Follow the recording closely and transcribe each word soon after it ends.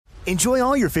Enjoy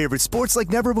all your favorite sports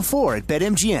like never before at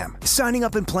BetMGM. Signing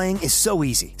up and playing is so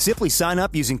easy. Simply sign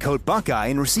up using code Buckeye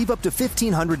and receive up to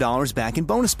 $1,500 back in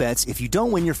bonus bets if you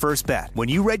don't win your first bet. When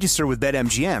you register with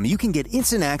BetMGM, you can get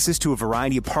instant access to a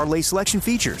variety of parlay selection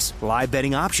features, live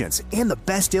betting options, and the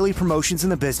best daily promotions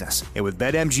in the business. And with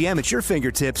BetMGM at your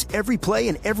fingertips, every play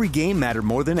and every game matter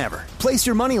more than ever. Place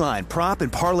your moneyline, prop,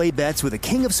 and parlay bets with the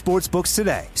king of sportsbooks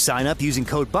today. Sign up using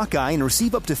code Buckeye and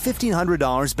receive up to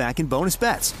 $1,500 back in bonus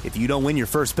bets if you don't win your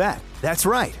first bet. That's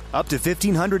right, up to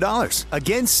 $1,500.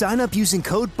 Again, sign up using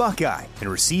code Buckeye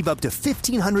and receive up to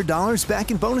 $1,500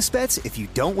 back in bonus bets if you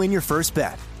don't win your first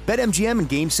bet. BetMGM and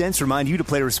GameSense remind you to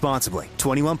play responsibly.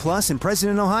 21 plus and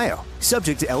present in Ohio.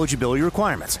 Subject to eligibility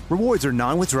requirements. Rewards are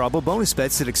non-withdrawable bonus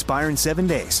bets that expire in 7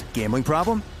 days. Gambling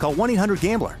problem? Call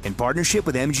 1-800-GAMBLER in partnership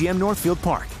with MGM Northfield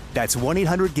Park. That's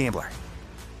 1-800-GAMBLER.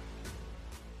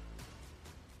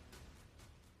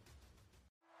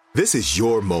 This is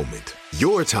your moment,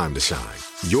 your time to shine,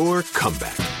 your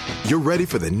comeback. You're ready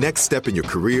for the next step in your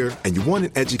career, and you want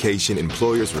an education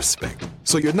employers respect.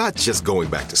 So you're not just going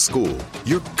back to school,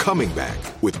 you're coming back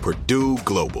with Purdue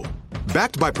Global.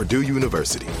 Backed by Purdue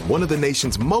University, one of the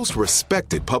nation's most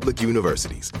respected public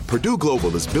universities, Purdue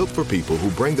Global is built for people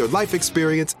who bring their life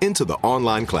experience into the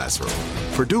online classroom.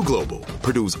 Purdue Global,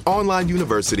 Purdue's online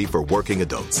university for working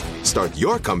adults. Start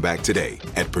your comeback today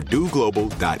at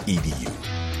purdueglobal.edu.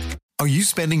 Are you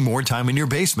spending more time in your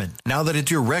basement now that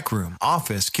it's your rec room,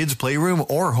 office, kids' playroom,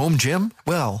 or home gym?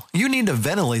 Well, you need to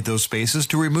ventilate those spaces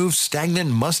to remove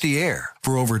stagnant, musty air.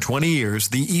 For over 20 years,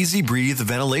 the Easy Breathe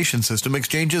ventilation system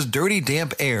exchanges dirty,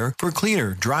 damp air for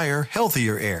cleaner, drier,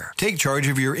 healthier air. Take charge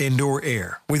of your indoor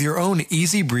air with your own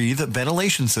Easy Breathe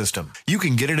ventilation system. You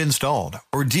can get it installed,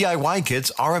 or DIY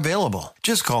kits are available.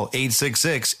 Just call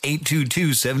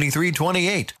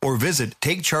 866-822-7328 or visit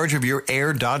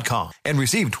takechargeofyourair.com and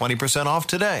receive 20% off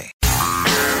today.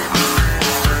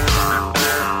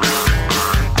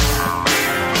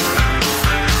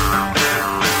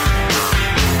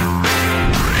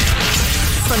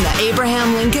 From the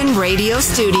Abraham Lincoln Radio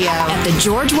Studio at the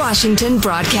George Washington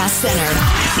Broadcast Center,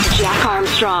 Jack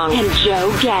Armstrong and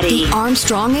Joe Getty. The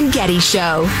Armstrong and Getty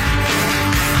Show.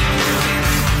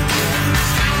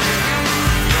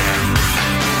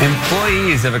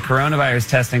 Employees of a coronavirus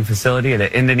testing facility at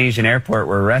an Indonesian airport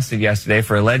were arrested yesterday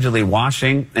for allegedly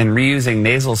washing and reusing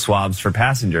nasal swabs for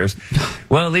passengers.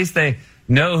 Well, at least they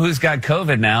know who's got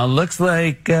COVID now. Looks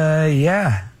like,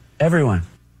 everyone.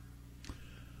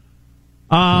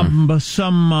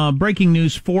 Some breaking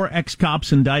news. 4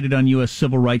 ex-cops indicted on U.S.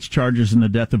 civil rights charges in the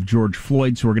death of George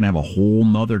Floyd, so we're going to have a whole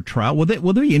nother trial. Will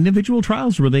there be individual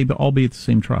trials, or will they all be at the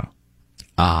same trial?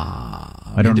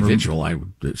 I don't individual,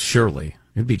 surely.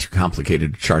 It'd be too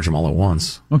complicated to charge them all at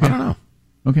once. Okay. I don't know.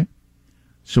 Okay.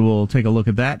 So we'll take a look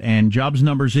at that. And jobs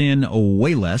numbers in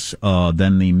way less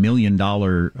than the million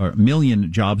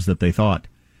jobs that they thought.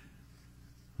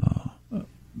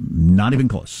 Not even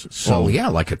close. So,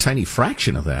 like a tiny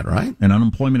fraction of that, right? And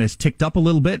unemployment has ticked up a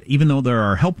little bit, even though there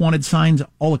are help wanted signs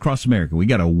all across America. We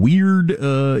got a weird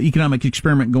economic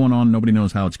experiment going on. Nobody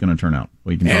knows how it's going to turn out.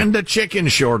 And a chicken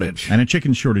shortage. And a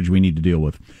chicken shortage we need to deal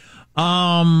with.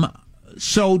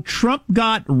 So Trump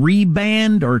got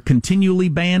rebanned or continually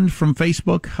banned from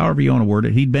Facebook, however you want to word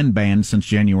it. He'd been banned since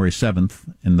January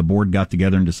 7th, and the board got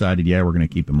together and decided, we're going to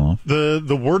keep him off.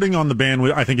 The wording on the ban,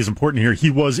 I think, is important here. He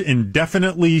was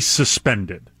indefinitely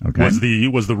suspended. Okay.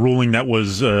 Was the ruling that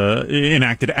was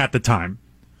enacted at the time.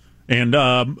 And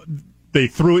they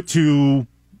threw it to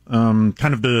kind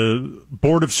of the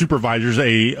Board of Supervisors,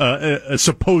 a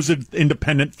supposed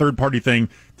independent third-party thing,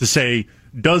 to say,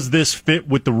 does this fit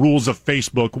with the rules of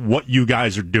Facebook, what you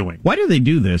guys are doing? Why do they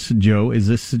do this, Joe? Is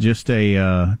this just so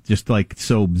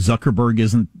Zuckerberg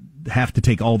isn't have to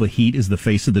take all the heat as the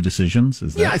face of the decisions?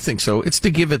 I think so. It's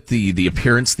to give it the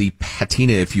appearance, the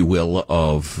patina, if you will,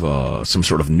 of some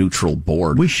sort of neutral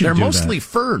board. They're mostly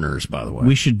foreigners, by the way.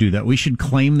 We should do that. We should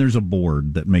claim there's a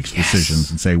board that makes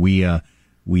decisions and say we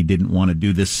didn't want to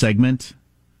do this segment,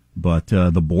 but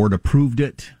the board approved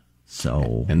it.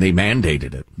 So and they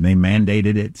mandated it.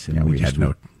 And we just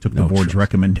took the board's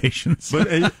recommendations. But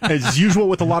as usual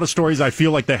with a lot of stories, I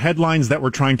feel like the headlines that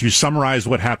were trying to summarize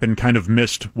what happened kind of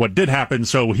missed what did happen.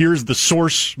 So here's the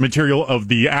source material of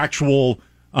the actual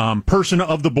person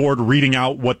of the board reading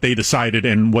out what they decided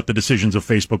and what the decisions of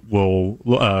Facebook will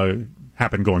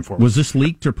happen going forward. Was this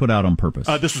leaked or put out on purpose?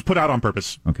 This was put out on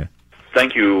purpose. Okay.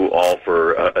 Thank you all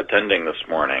for attending this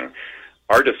morning.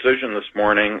 Our decision this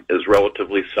morning is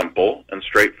relatively simple and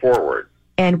straightforward.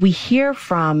 And we hear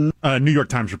from New York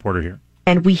Times reporter here.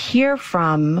 And we hear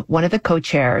from one of the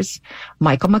co-chairs,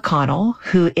 Michael McConnell,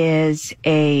 who is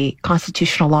a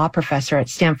constitutional law professor at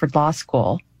Stanford Law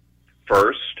School.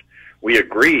 First, we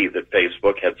agree that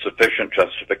Facebook had sufficient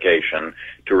justification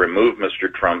to remove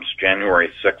Mr. Trump's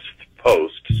January 6th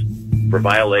posts for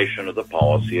violation of the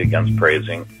policy against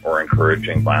praising or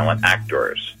encouraging violent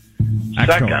actors.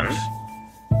 Second,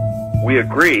 we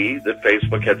agree that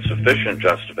Facebook had sufficient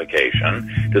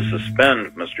justification to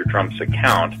suspend Mr. Trump's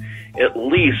account, at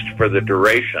least for the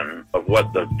duration of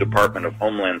what the Department of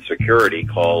Homeland Security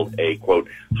called a, quote,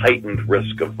 heightened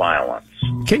risk of violence.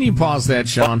 Can you pause that,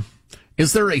 Sean?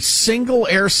 Is there a single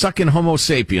air-sucking Homo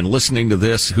sapien listening to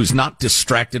this who's not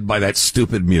distracted by that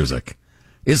stupid music?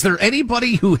 Is there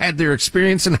anybody who had their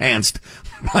experience enhanced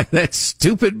by that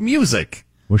stupid music?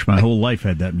 Wish my whole life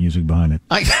had that music behind it.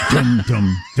 Dum,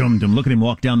 dum, dum, dum. Look at him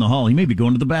walk down the hall. He may be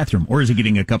going to the bathroom. Or is he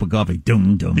getting a cup of coffee?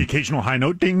 Dum, dum. The occasional high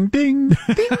note. Ding, ding.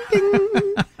 Ding,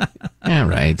 ding. All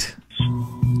right.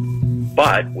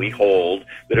 But we hold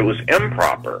that it was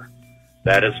improper.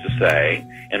 That is to say,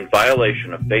 in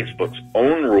violation of Facebook's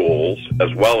own rules,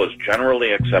 as well as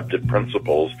generally accepted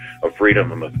principles of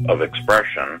freedom of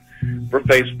expression, for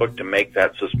Facebook to make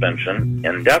that suspension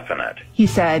indefinite. He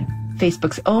said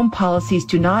Facebook's own policies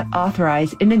do not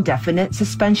authorize an indefinite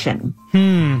suspension.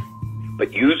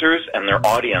 But users and their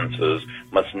audiences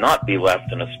must not be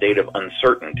left in a state of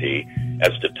uncertainty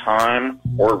as to time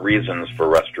or reasons for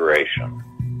restoration.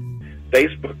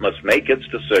 Facebook must make its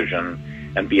decision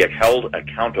and be held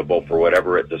accountable for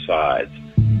whatever it decides.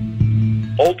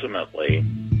 Ultimately,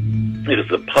 it is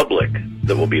the public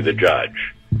that will be the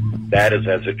judge. That is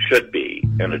as it should be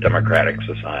in a democratic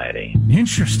society.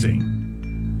 Interesting.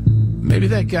 Maybe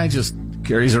that guy just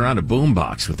carries around a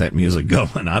boombox with that music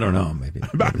going. I don't know. Maybe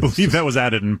I believe that was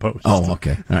added in post. Oh,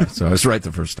 okay. All right. So I was right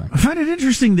the first time. I find it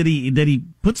interesting that he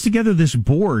puts together this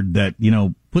board that,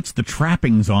 puts the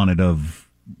trappings on it of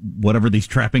whatever these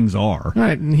trappings are.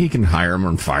 Right, and he can hire them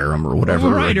or fire them or whatever.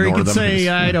 Right, or he can say,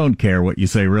 I don't care what you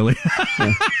say, really.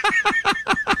 Yeah.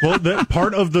 Well,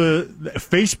 part of the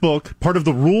Facebook, part of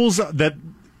the rules that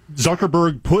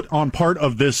Zuckerberg put on part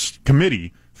of this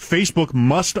committee, Facebook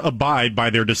must abide by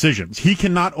their decisions. He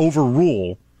cannot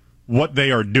overrule what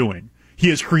they are doing. He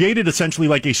has created essentially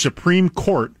like a Supreme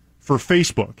Court for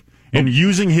Facebook. And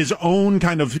using his own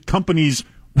kind of company's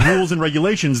rules and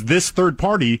regulations, this third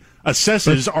party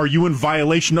assesses, are you in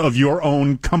violation of your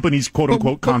own company's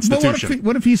quote-unquote constitution? But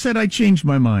what if he said, I changed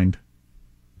my mind?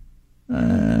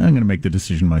 I'm going to make the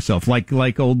decision myself. Like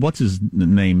old what's his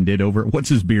beard did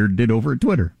over at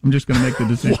Twitter. I'm just going to make the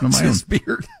decision on my own. What's his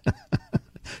beard?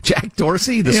 Jack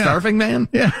Dorsey, the starving man?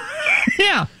 Yeah.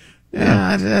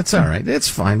 Yeah, that's all right. It's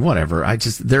fine. Whatever.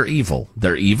 They're evil.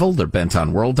 They're evil. They're bent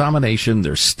on world domination.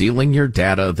 They're stealing your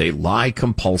data. They lie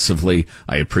compulsively.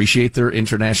 I appreciate their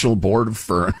international board of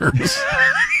foreigners.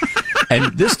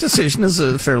 And this decision is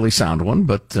a fairly sound one,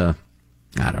 but I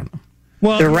don't know.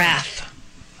 Well, the wrath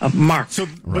of Mark.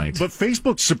 But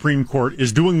Facebook's Supreme Court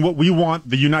is doing what we want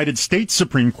the United States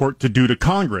Supreme Court to do to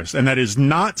Congress, and that is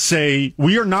not say,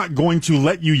 we are not going to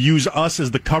let you use us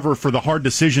as the cover for the hard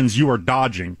decisions you are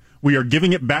dodging. We are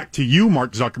giving it back to you,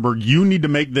 Mark Zuckerberg. You need to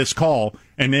make this call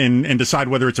and decide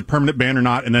whether it's a permanent ban or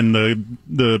not, and then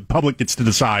the public gets to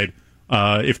decide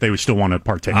if they still want to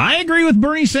partake. I agree with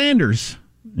Bernie Sanders,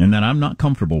 and that I'm not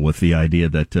comfortable with the idea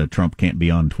that Trump can't be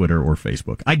on Twitter or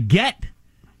Facebook. I get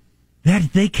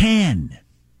that they can.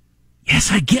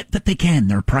 Yes, I get that they can.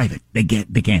 They're private. They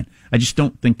can. I just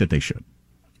don't think that they should.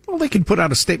 Well, they can put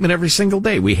out a statement every single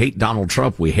day. We hate Donald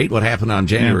Trump. We hate what happened on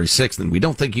January 6th, and we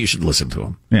don't think you should listen to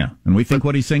him. Yeah, and we think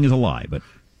what he's saying is a lie. But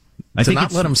I think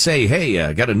not let him say,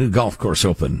 hey, got a new golf course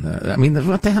open.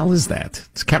 What the hell is that?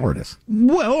 It's cowardice.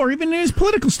 Well, or even his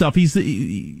political stuff.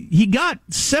 He got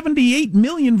 78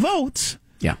 million votes.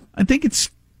 Yeah. I think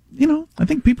I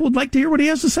think people would like to hear what he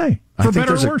has to say, for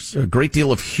better or worse. A great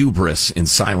deal of hubris in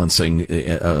silencing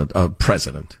a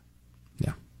president.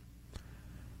 Yeah.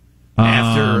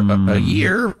 After a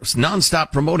year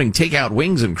nonstop promoting takeout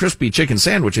wings and crispy chicken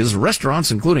sandwiches, restaurants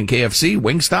including KFC,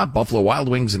 Wingstop, Buffalo Wild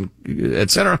Wings, and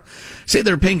etc., say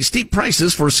they're paying steep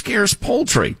prices for scarce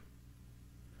poultry.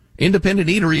 Independent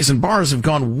eateries and bars have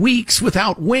gone weeks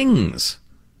without wings.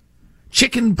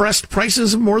 Chicken breast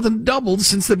prices have more than doubled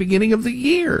since the beginning of the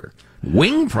year.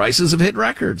 Wing prices have hit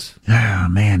records. Ah,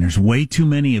 man, there's way too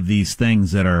many of these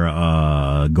things that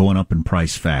are going up in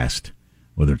price fast.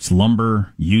 Whether it's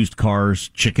lumber, used cars,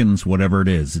 chickens, whatever it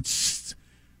is. It's,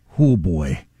 oh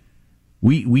boy.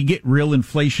 We get real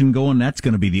inflation going. That's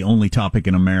going to be the only topic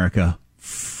in America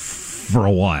for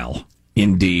a while.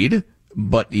 Indeed.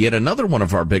 But yet another one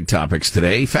of our big topics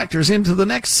today factors into the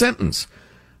next sentence.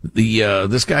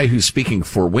 This guy who's speaking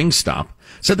for Wingstop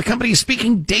said the company is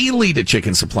speaking daily to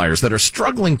chicken suppliers that are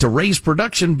struggling to raise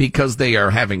production because they are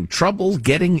having trouble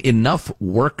getting enough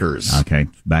workers. Okay,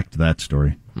 back to that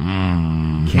story.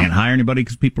 Can't hire anybody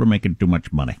because people are making too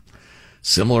much money.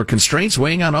 Similar constraints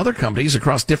weighing on other companies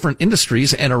across different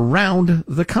industries and around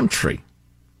the country.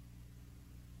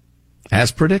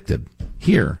 As predicted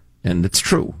here, and it's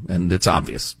true, and it's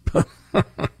obvious.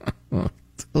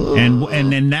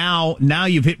 And now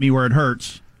you've hit me where it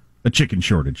hurts. A chicken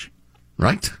shortage.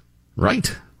 Right.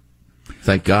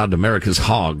 Thank God America's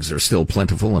hogs are still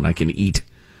plentiful and I can eat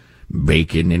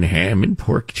bacon and ham and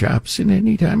pork chops in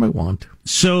any time I want.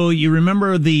 So you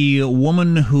remember the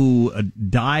woman who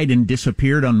died and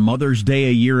disappeared on Mother's Day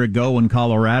a year ago in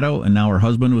Colorado, and now her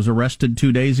husband was arrested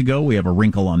 2 days ago? We have a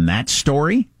wrinkle on that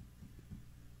story,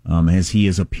 as he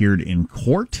has appeared in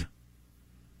court.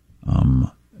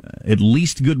 At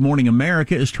least Good Morning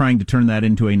America is trying to turn that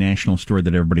into a national story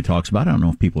that everybody talks about. I don't know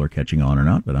if people are catching on or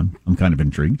not, but I'm kind of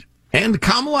intrigued. And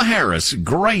Kamala Harris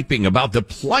griping about the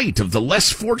plight of the less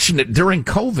fortunate during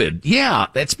COVID. Yeah,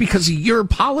 that's because of your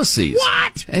policies.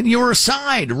 What? And your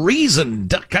side.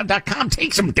 Reason.com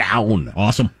takes them down.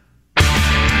 Awesome.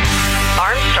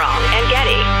 Armstrong and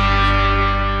Getty.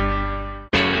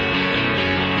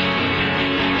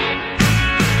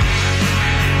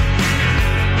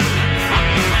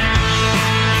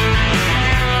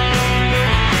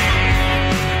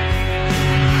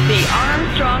 The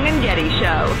Armstrong and Getty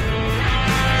Show.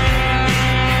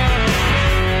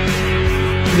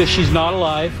 She's not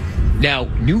alive. Now,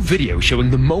 new video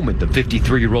showing the moment the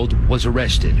 53-year-old was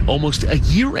arrested, almost a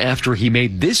year after he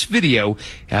made this video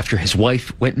after his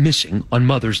wife went missing on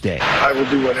Mother's Day. I will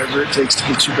do whatever it takes to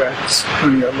get you back.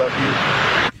 Honey, I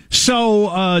love you.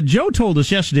 So, Joe told us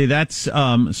yesterday that's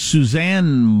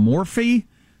Suzanne Morphy,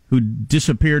 who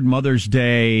disappeared Mother's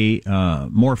Day,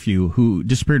 who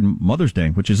disappeared Mother's Day,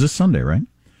 which is this Sunday, right?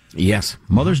 Yes.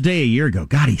 Mother's Day a year ago.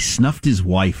 God, he snuffed his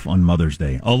wife on Mother's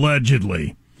Day,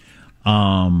 allegedly.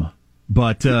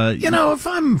 But if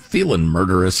I'm feeling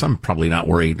murderous, I'm probably not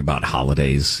worried about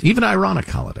holidays, even ironic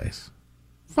holidays.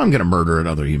 If I'm going to murder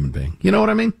another human being, you know what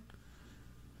I mean?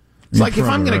 It's like if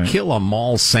I'm going to kill a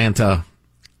mall Santa,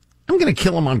 I'm going to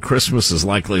kill him on Christmas as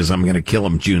likely as I'm going to kill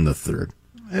him June the 3rd.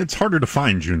 It's harder to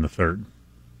find June the 3rd,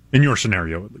 in your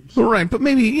scenario at least. Right, but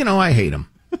maybe, I hate him.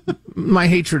 My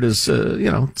hatred is,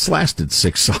 it's lasted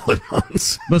 6 solid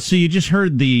months. But so you just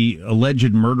heard the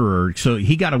alleged murderer. So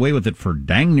he got away with it for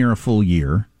dang near a full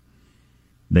year.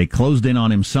 They closed in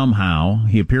on him somehow.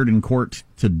 He appeared in court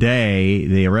today.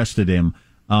 They arrested him.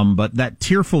 But that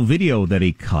tearful video that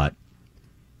he cut,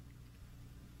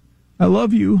 I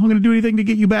love you. I'm going to do anything to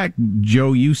get you back.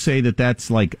 Joe, you say that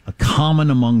that's like a common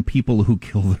among people who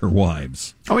kill their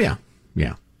wives. Oh, yeah.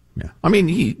 I mean,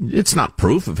 it's not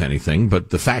proof of anything, but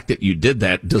the fact that you did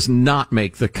that does not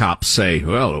make the cops say,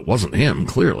 well, it wasn't him,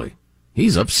 clearly.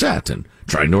 He's upset and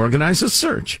trying to organize a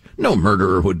search. No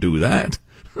murderer would do that.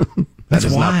 That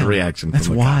is not the reaction. That's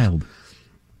wild.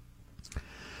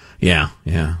 Yeah.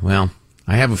 Well,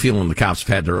 I have a feeling the cops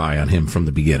have had their eye on him from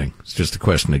the beginning. It's just a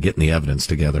question of getting the evidence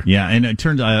together. Yeah, and it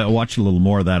turns out I watched a little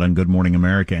more of that on Good Morning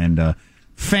America, and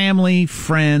family,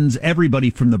 friends, everybody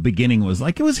from the beginning was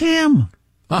like, it was him.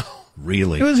 Oh,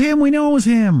 really? It was him. We know it was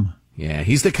him. Yeah,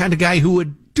 he's the kind of guy who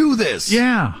would do this.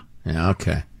 Yeah.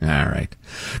 Okay. All right.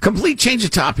 Complete change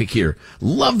of topic here.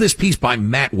 Love this piece by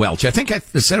Matt Welch. I think I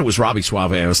said it was Robbie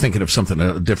Suave. I was thinking of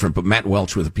something different, but Matt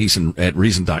Welch with a piece at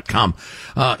Reason.com.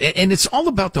 And it's all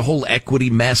about the whole equity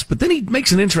mess, but then he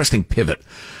makes an interesting pivot.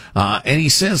 And he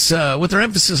says, with their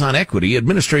emphasis on equity,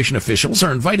 administration officials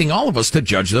are inviting all of us to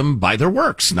judge them by their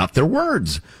works, not their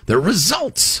words, their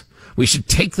results. We should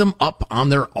take them up on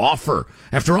their offer.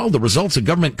 After all, the results of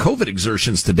government COVID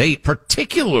exertions to date,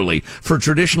 particularly for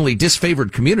traditionally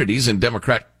disfavored communities in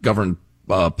Democrat-governed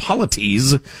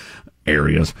polities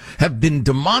areas, have been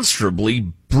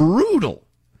demonstrably brutal.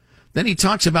 Then he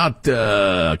talks about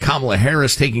Kamala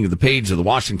Harris taking to the page of the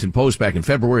Washington Post back in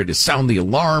February to sound the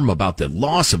alarm about the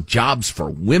loss of jobs for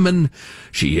women.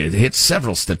 She hit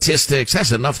several statistics,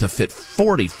 has enough to fit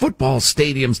 40 football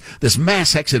stadiums. This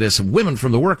mass exodus of women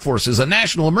from the workforce is a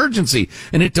national emergency,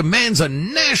 and it demands a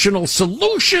national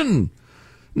solution.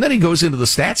 And then he goes into the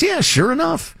stats. Yeah, sure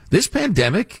enough, this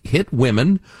pandemic hit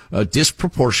women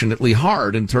disproportionately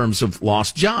hard in terms of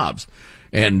lost jobs.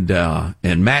 And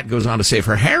Matt goes on to say,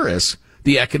 for Harris,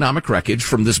 the economic wreckage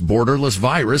from this borderless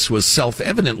virus was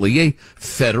self-evidently a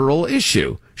federal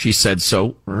issue. She said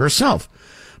so herself.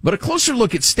 But a closer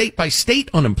look at state-by-state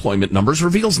unemployment numbers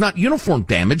reveals not uniform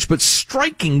damage, but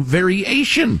striking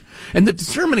variation. And the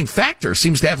determining factor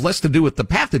seems to have less to do with the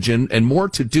pathogen and more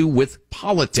to do with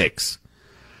politics.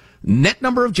 Net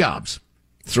number of jobs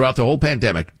throughout the whole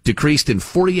pandemic decreased in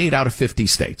 48 out of 50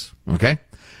 states. Okay?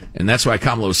 And that's why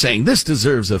Kamala was saying this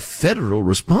deserves a federal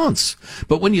response.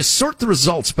 But when you sort the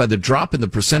results by the drop in the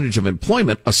percentage of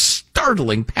employment, a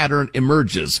startling pattern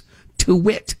emerges. To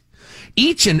wit,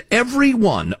 each and every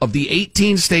one of the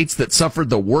 18 states that suffered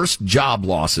the worst job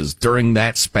losses during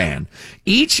that span,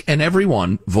 each and every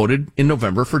one voted in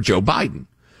November for Joe Biden.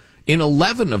 In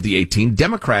 11 of the 18,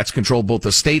 Democrats control both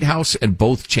the state house and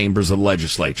both chambers of the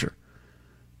legislature.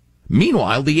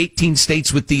 Meanwhile, the 18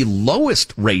 states with the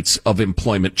lowest rates of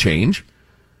employment change,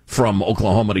 from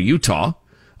Oklahoma to Utah,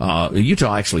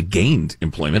 Utah actually gained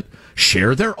employment,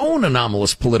 share their own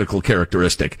anomalous political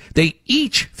characteristic. They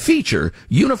each feature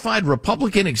unified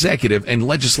Republican executive and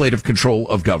legislative control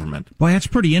of government. Boy, that's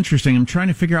pretty interesting. I'm trying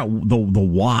to figure out the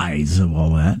whys of all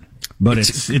that. But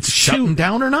it's shutting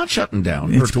down or not shutting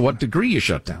down, or to what degree you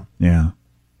shut down. Yeah.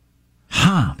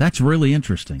 That's really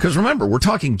interesting. Because remember, we're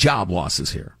talking job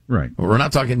losses here. Right. We're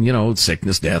not talking,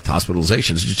 sickness, death,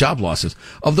 hospitalizations, just job losses.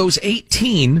 Of those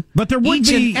 18, but there would each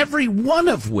be and every one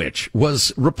of which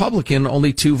was Republican,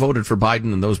 only 2 voted for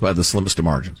Biden, and those by the slimmest of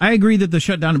margins. I agree that the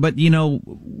shutdown, but,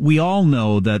 we all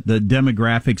know that the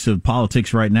demographics of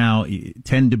politics right now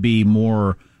tend to be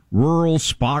more rural,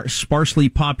 sparsely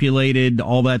populated,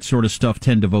 all that sort of stuff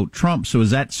tend to vote Trump. So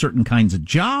is that certain kinds of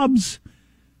jobs?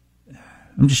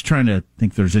 I'm just trying to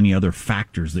think if there's any other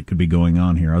factors that could be going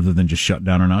on here other than just shut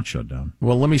down or not shut down.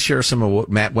 Well, let me share some of what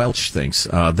Matt Welch thinks.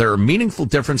 There are meaningful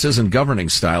differences in governing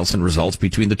styles and results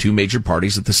between the two major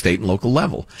parties at the state and local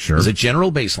level. Sure. As a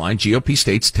general baseline, GOP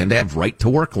states tend to have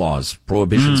right-to-work laws,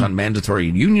 prohibitions on mandatory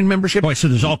union membership. Boy, so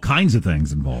there's all kinds of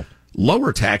things involved.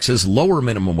 Lower taxes, lower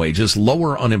minimum wages,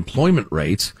 lower unemployment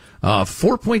rates.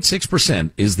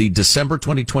 4.6% is the December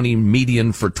 2020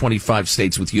 median for 25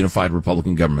 states with unified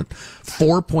Republican government.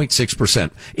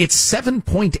 4.6%. It's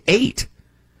 7.8.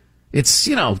 It's,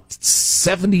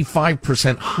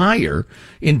 75% higher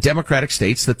in Democratic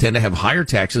states that tend to have higher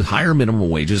taxes, higher minimum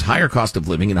wages, higher cost of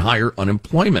living, and higher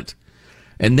unemployment.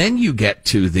 And then you get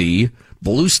to the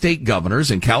blue state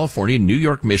governors in California, New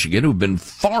York, Michigan, who've been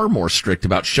far more strict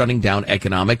about shutting down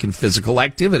economic and physical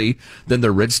activity than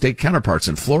their red state counterparts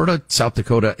in Florida, South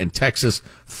Dakota, and Texas,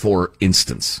 for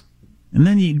instance. And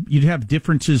then you'd have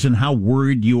differences in how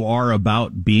worried you are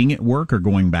about being at work or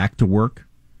going back to work,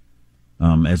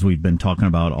 as we've been talking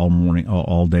about all morning,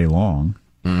 all day long,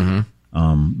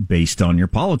 based on your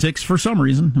politics for some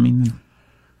reason.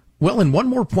 Well, and one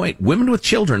more point. Women with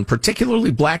children, particularly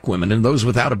black women and those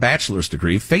without a bachelor's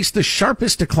degree, face the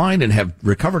sharpest decline and have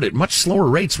recovered at much slower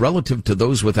rates relative to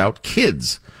those without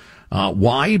kids.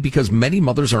 Why? Because many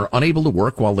mothers are unable to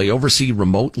work while they oversee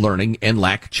remote learning and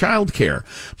lack childcare.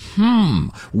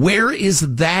 Where is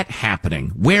that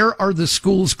happening? Where are the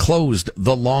schools closed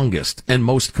the longest and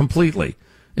most completely?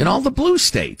 In all the blue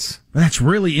states. That's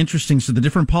really interesting. So the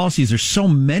different policies, there's so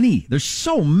many.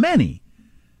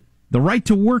 The right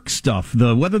to work stuff,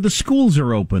 whether the schools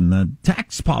are open, the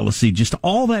tax policy, just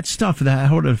all that stuff,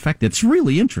 how it affects. It's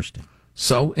really interesting.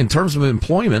 So in terms of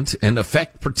employment and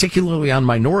effect particularly on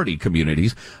minority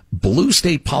communities, blue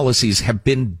state policies have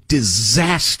been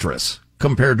disastrous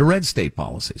compared to red state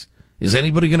policies. Is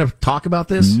anybody going to talk about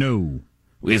this? No.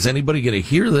 Is anybody going to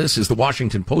hear this? Is the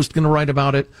Washington Post going to write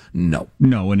about it? No.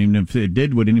 No, and even if it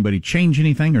did, would anybody change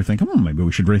anything or think, maybe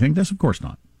we should rethink this? Of course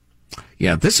not.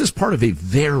 Yeah, this is part of a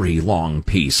very long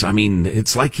piece.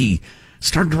 It's like he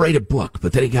started to write a book,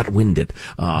 but then he got winded,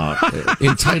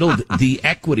 entitled The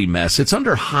Equity Mess. It's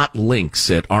under hot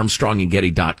links at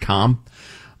armstrongandgetty.com.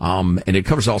 And it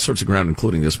covers all sorts of ground,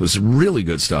 including this. It was really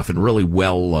good stuff and really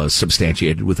well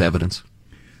substantiated with evidence.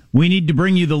 We need to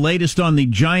bring you the latest on the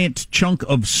giant chunk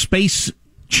of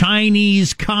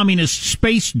Chinese communist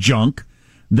space junk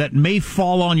that may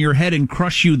fall on your head and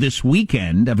crush you this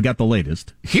weekend. I've got the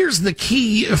latest. Here's the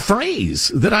key phrase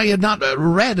that I had not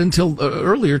read until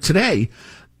earlier today.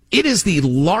 It is the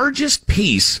largest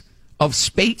piece of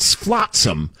space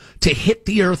flotsam to hit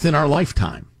the Earth in our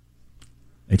lifetime.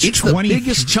 It's the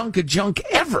biggest chunk of junk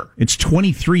ever. It's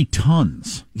 23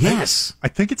 tons. Yes. I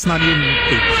think it's not even a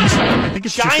piece of it. I think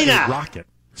it's China. Just a rocket.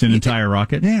 It's an entire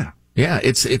rocket? Yeah. Yeah,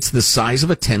 it's the size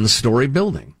of a 10-story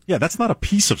building. Yeah, that's not a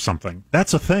piece of something.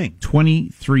 That's a thing.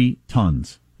 23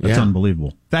 tons. That's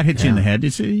unbelievable. That hits you in the head.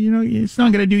 It's it's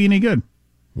not going to do you any good.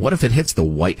 What if it hits the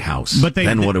White House?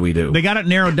 Then what do we do? They got it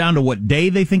narrowed down to what day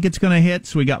they think it's going to hit,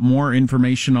 so we got more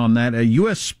information on that.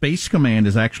 U.S. Space Command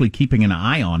is actually keeping an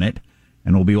eye on it,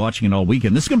 and we'll be watching it all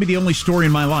weekend. This is going to be the only story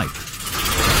in my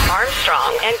life.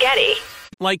 Armstrong and Getty.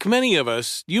 Like many of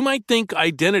us, you might think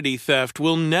identity theft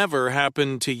will never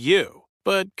happen to you.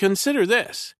 But consider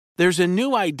this. There's a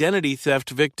new identity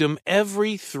theft victim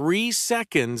every 3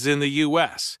 seconds in the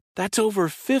U.S. That's over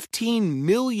 15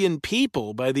 million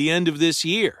people by the end of this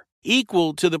year,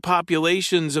 equal to the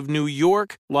populations of New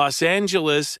York, Los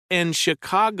Angeles, and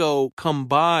Chicago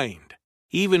combined.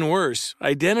 Even worse,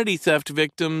 identity theft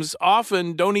victims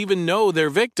often don't even know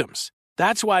they're victims.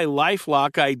 That's why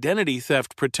LifeLock Identity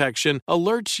Theft Protection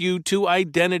alerts you to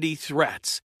identity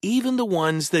threats, even the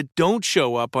ones that don't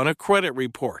show up on a credit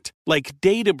report, like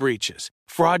data breaches,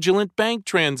 fraudulent bank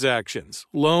transactions,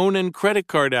 loan and credit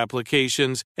card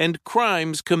applications, and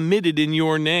crimes committed in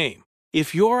your name.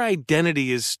 If your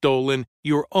identity is stolen,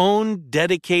 your own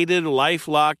dedicated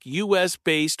LifeLock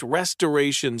U.S.-based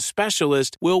restoration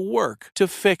specialist will work to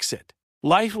fix it.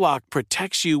 LifeLock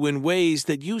protects you in ways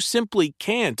that you simply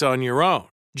can't on your own.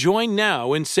 Join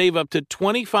now and save up to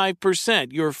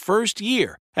 25% your first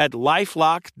year at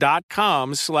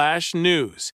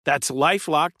LifeLock.com/news. That's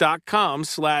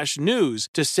LifeLock.com/news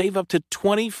to save up to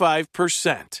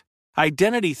 25%.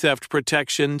 Identity theft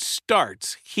protection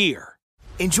starts here.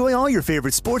 Enjoy all your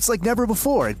favorite sports like never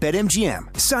before at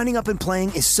BetMGM. Signing up and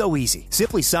playing is so easy.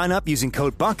 Simply sign up using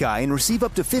code Buckeye and receive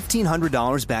up to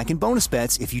 $1,500 back in bonus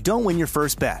bets if you don't win your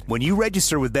first bet. When you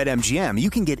register with BetMGM,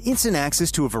 you can get instant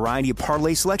access to a variety of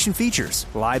parlay selection features,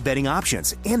 live betting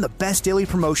options, and the best daily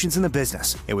promotions in the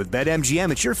business. And with BetMGM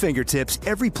at your fingertips,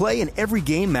 every play and every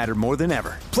game matter more than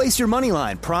ever. Place your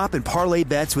moneyline, prop, and parlay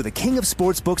bets with the king of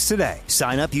sportsbooks today.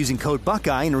 Sign up using code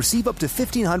Buckeye and receive up to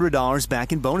 $1,500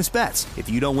 back in bonus bets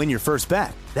if you don't win your first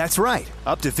bet. That's right,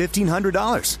 up to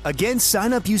 $1,500. Again,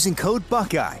 sign up using code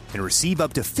Buckeye and receive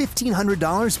up to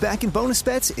 $1,500 back in bonus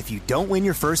bets if you don't win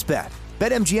your first bet.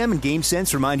 BetMGM and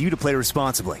GameSense remind you to play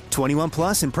responsibly. 21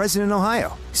 plus and present in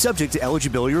Ohio. Subject to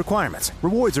eligibility requirements.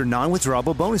 Rewards are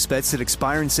non-withdrawable bonus bets that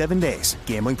expire in 7 days.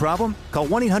 Gambling problem? Call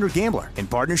 1-800-GAMBLER in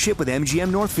partnership with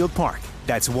MGM Northfield Park.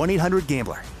 That's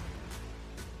 1-800-GAMBLER.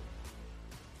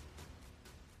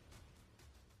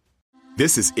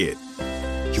 This is it.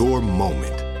 Your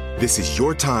moment. This is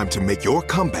your time to make your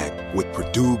comeback with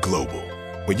Purdue Global.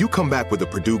 When you come back with a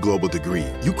Purdue Global degree,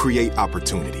 you create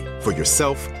opportunity for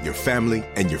yourself, your family,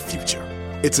 and your future.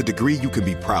 It's a degree you can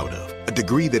be proud of, a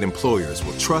degree that employers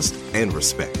will trust and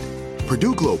respect.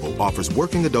 Purdue Global offers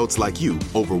working adults like you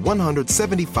over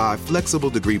 175 flexible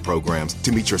degree programs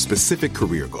to meet your specific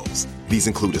career goals. These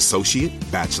include associate,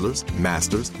 bachelor's,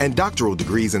 master's, and doctoral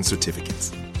degrees and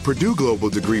certificates. Purdue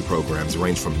Global degree programs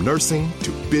range from nursing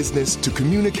to business to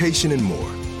communication and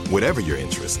more. Whatever your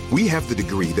interest, we have the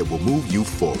degree that will move you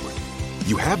forward.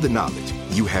 You have the knowledge,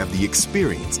 you have the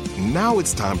experience. Now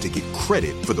it's time to get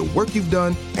credit for the work you've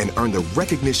done and earn the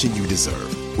recognition you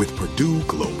deserve with Purdue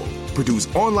Global, Purdue's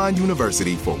online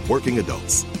university for working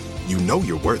adults. You know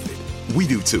you're worth it. We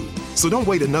do too. So don't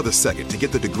wait another second to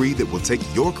get the degree that will take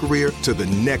your career to the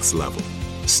next level.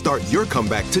 Start your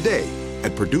comeback today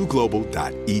at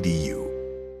purdueglobal.edu.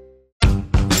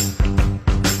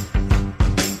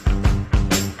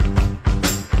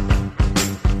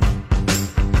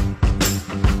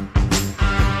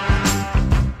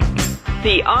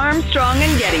 The Armstrong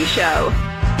and Getty Show.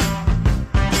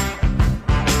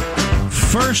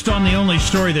 First on the only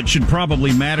story that should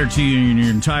probably matter to you in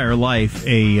your entire life,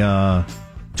 a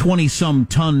 20-some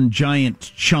ton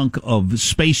giant chunk of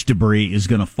space debris is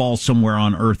going to fall somewhere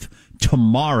on Earth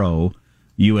tomorrow,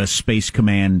 U.S. Space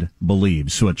Command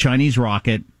believes. So a Chinese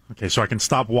rocket. Okay, so I can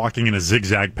stop walking in a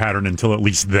zigzag pattern until at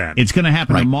least then. It's going to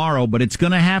happen tomorrow, but it's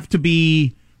going to have to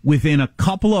be within a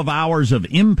couple of hours of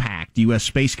impact, U.S.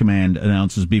 Space Command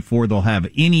announces, before they'll have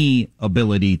any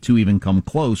ability to even come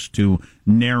close to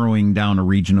narrowing down a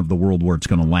region of the world where it's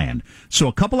going to land. So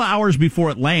a couple of hours before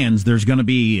it lands, there's going to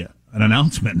be an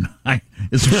announcement.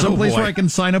 Is there some place where I can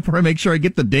sign up where I make sure I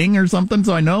get the ding or something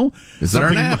so I know? Is there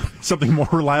an app? Something more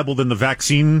reliable than the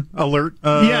vaccine alert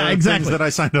yeah, exactly. things that I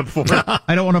signed up for?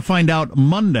 I don't want to find out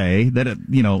Monday that it,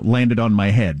 landed on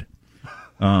my head.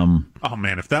 Oh,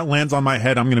 man, if that lands on my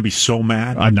head, I'm going to be so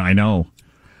mad. I know.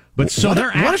 But so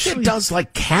what if it does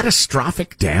like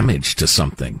catastrophic damage to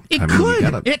something? It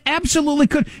could. It absolutely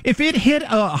could. If it hit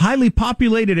a highly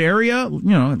populated area,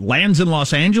 it lands in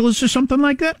Los Angeles or something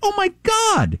like that. Oh my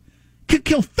God. Could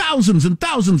kill thousands and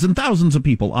thousands and thousands of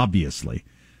people, obviously.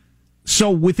 So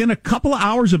within a couple of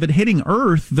hours of it hitting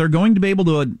Earth, they're going to be able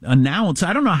to announce,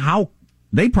 I don't know how,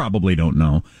 they probably don't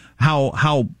know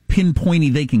how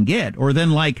pinpointy they can get, or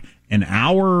then like an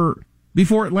hour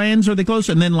before it lands, are they close?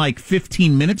 And then like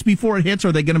 15 minutes before it hits,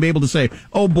 are they going to be able to say,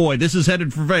 oh boy, this is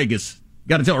headed for Vegas.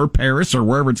 got to tell her Paris or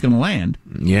wherever it's going to land.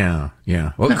 Yeah.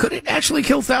 Well, could it actually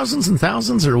kill thousands and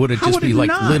thousands, or would it just be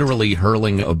like literally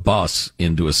hurling a bus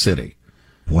into a city?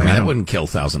 Boy, that wouldn't kill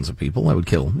thousands of people. That would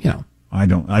kill,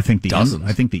 I think dozens.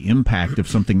 I think the impact of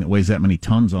something that weighs that many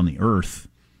tons on the Earth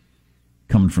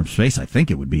coming from space, I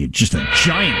think it would be just a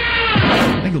giant.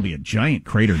 I think it'll be a giant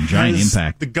crater and giant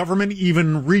impact. The government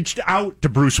even reached out to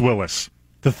Bruce Willis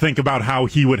to think about how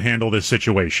he would handle this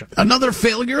situation. Another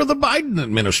failure of the Biden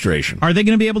administration. Are they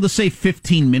going to be able to say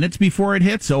 15 minutes before it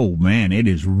hits? Oh, man, it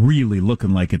is really looking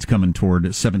like it's coming toward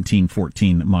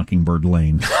 1714 Mockingbird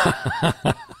Lane.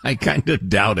 I kind of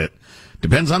doubt it.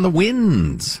 Depends on the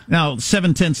winds. Now,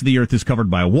 7/10 of the Earth is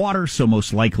covered by water, so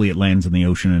most likely it lands in the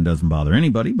ocean and doesn't bother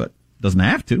anybody, but doesn't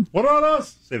have to. What about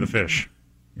us? Say the fish.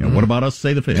 Yeah, what about us?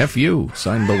 Say the fish. F you.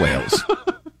 Sign the whales.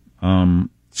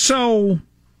 So,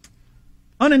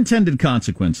 unintended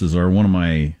consequences are one of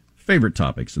my favorite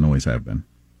topics and always have been.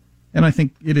 And I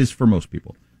think it is for most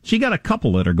people. So you got a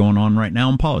couple that are going on right now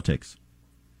in politics.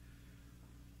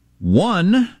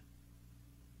 One,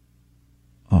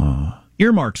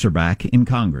 earmarks are back in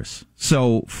Congress.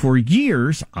 So for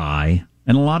years, I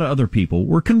and a lot of other people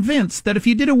were convinced that if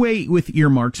you did away with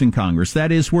earmarks in Congress,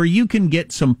 that is where you can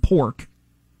get some pork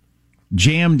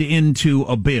jammed into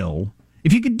a bill,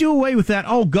 if you could do away with that,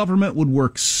 government would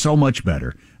work so much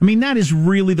better. I mean, that is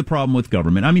really the problem with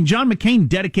government. I mean, John McCain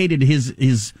dedicated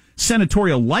his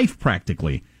senatorial life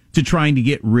practically to trying to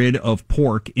get rid of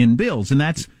pork in bills, and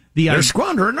that's they're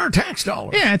squandering our tax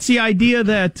dollars. Yeah, it's the idea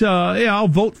that I'll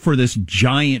vote for this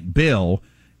giant bill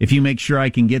if you make sure I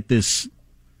can get this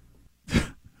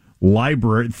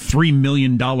library, $3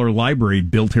 million library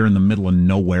built here in the middle of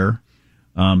nowhere.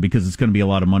 Because it's going to be a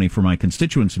lot of money for my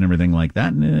constituents and everything like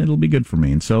that, and it'll be good for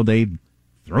me. And so they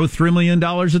throw $3 million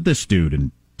at this dude,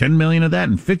 and $10 million of that,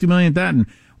 and $50 million of that. And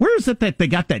where is it that they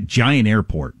got that giant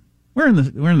airport? Where in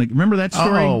the remember that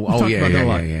story?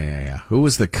 Yeah. Who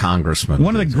was the congressman?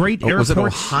 One of the great airports. Was it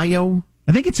Ohio?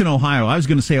 I think it's in Ohio. I was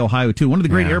going to say Ohio too. One of the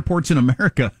great airports in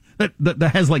America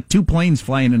that has like 2 planes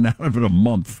flying in and out of it a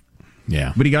month.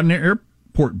 Yeah, but he got an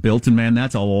airport built, and man,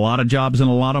 that's a lot of jobs and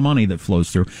a lot of money that flows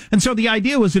through. And so the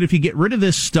idea was that if you get rid of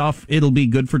this stuff, it'll be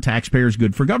good for taxpayers,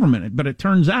 good for government. But it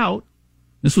turns out,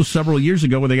 this was several years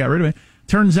ago where they got rid of it,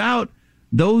 turns out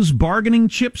those bargaining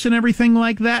chips and everything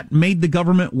like that made the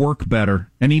government work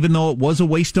better. And even though it was a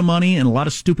waste of money and a lot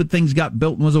of stupid things got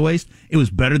built and was a waste, it was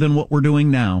better than what we're doing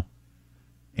now.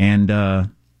 And,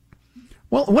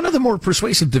 well, one of the more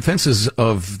persuasive defenses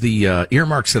of the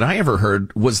earmarks that I ever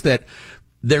heard was that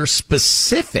they're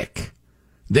specific.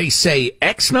 They say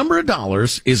X number of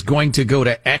dollars is going to go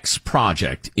to X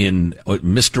project in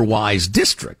Mr. Y's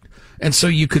district. And so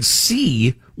you could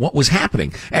see what was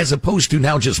happening, as opposed to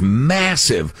now just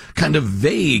massive, kind of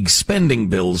vague spending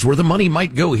bills where the money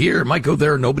might go here, might go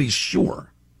there, nobody's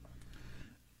sure.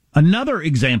 Another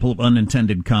example of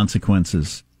unintended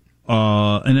consequences,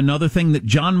 and another thing that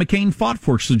John McCain fought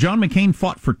for. So John McCain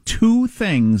fought for two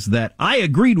things that I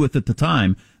agreed with at the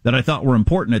time that I thought were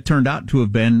important. It turned out to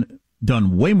have been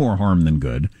done way more harm than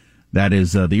good. That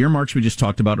is the earmarks we just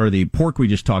talked about, or the pork we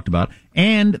just talked about,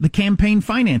 and the campaign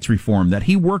finance reform that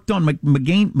he worked on,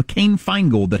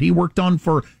 McCain-Feingold, that he worked on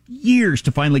for years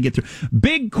to finally get through.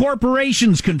 Big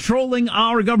corporations controlling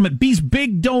our government. These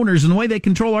big donors and the way they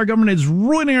control our government is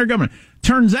ruining our government.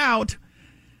 Turns out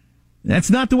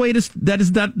that's not the way it is. That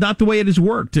is not the way it has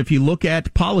worked. If you look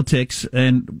at politics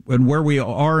and where we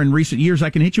are in recent years, I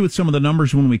can hit you with some of the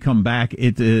numbers when we come back.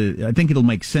 I think it'll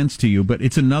make sense to you, but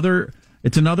it's another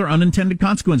unintended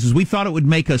consequences. We thought it would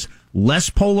make us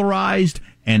less polarized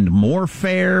and more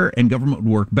fair, and government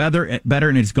would work better,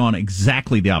 and it's gone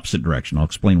exactly the opposite direction. I'll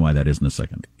explain why that is in a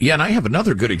second. Yeah, and I have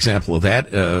another good example of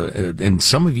that. And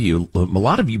a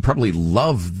lot of you probably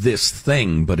love this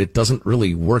thing, but it doesn't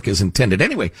really work as intended.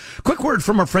 Anyway, quick word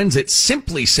from our friends at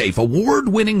Simply Safe,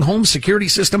 award-winning home security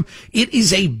system. It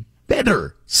is a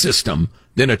better system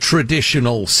than a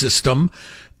traditional system,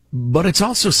 but it's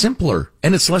also simpler,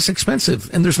 and it's less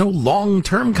expensive, and there's no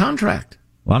long-term contract.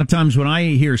 A lot of times when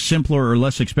I hear simpler or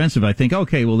less expensive, I think,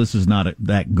 okay, well, this is not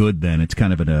that good then. It's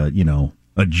kind of a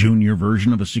junior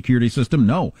version of a security system.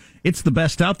 No, it's the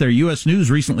best out there. U.S.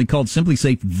 News recently called Simply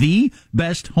Safe the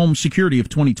best home security of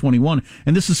 2021.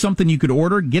 And this is something you could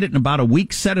order, get it in about a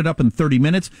week, set it up in 30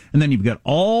 minutes, and then you've got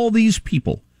all these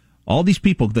people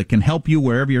that can help you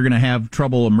wherever you're going to have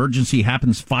trouble, emergency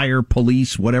happens, fire,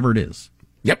 police, whatever it is.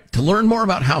 Yep. To learn more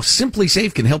about how Simply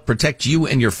Safe can help protect you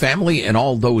and your family and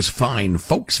all those fine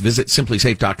folks, visit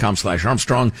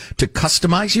simplysafe.com/Armstrong to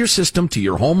customize your system to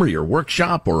your home or your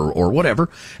workshop or whatever.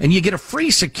 And you get a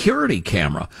free security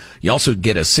camera. You also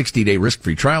get a 60-day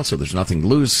risk-free trial, so there's nothing to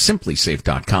lose.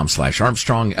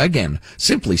 Simplysafe.com/Armstrong. Again,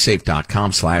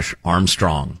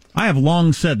 simplysafe.com/Armstrong. I have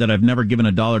long said that I've never given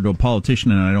 $1 to a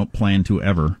politician, and I don't plan to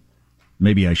ever.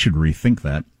 Maybe I should rethink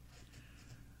that.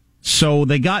 So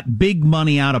they got big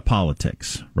money out of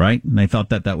politics, right? And they thought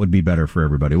that would be better for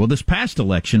everybody. Well, this past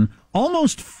election,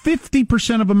 almost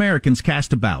 50% of Americans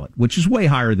cast a ballot, which is way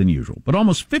higher than usual. But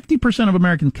almost 50% of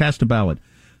Americans cast a ballot.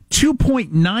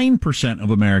 2.9% of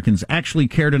Americans actually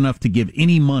cared enough to give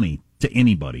any money to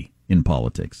anybody in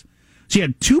politics. So you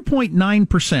had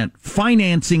 2.9%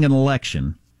 financing an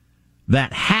election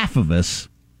that half of us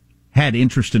had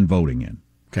interest in voting in.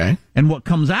 Okay. And what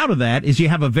comes out of that is you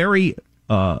have a very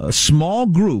small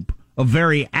group of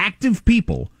very active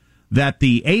people that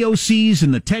the AOCs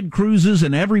and the Ted Cruzes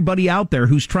and everybody out there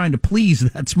who's trying to please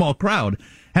that small crowd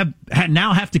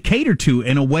now have to cater to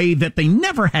in a way that they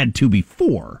never had to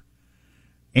before.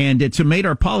 And it's made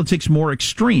our politics more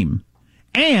extreme.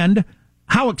 And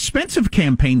how expensive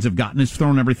campaigns have gotten has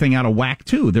thrown everything out of whack,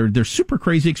 too. They're super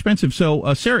crazy expensive.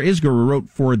 So Sarah Isgur, who wrote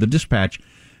for The Dispatch,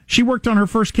 she worked on her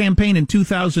first campaign in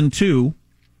 2002.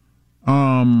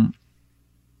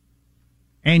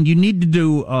 And you need to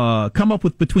do come up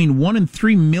with between $1 and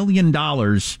 $3 million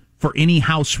for any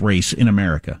House race in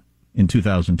America in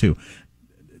 2002,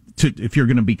 if you're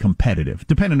going to be competitive,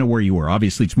 depending on where you were.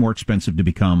 Obviously, it's more expensive to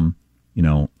become,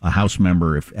 a House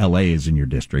member if L.A. is in your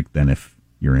district than if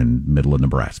you're in middle of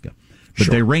Nebraska. But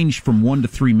They ranged from $1 to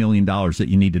 $3 million that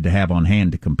you needed to have on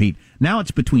hand to compete. Now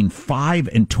it's between $5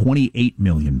 and $28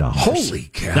 million. Holy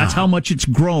cow. That's how much it's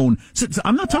grown.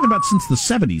 I'm not talking about since the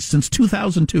 70s, since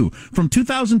 2002. From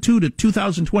 2002 to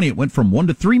 2020, it went from $1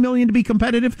 to $3 million to be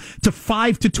competitive to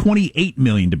 $5 to $28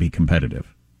 million to be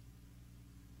competitive.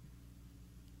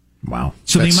 Wow.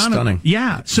 So that's the amount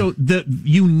stunning. So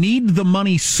you need the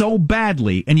money so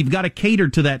badly, and you've got to cater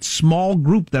to that small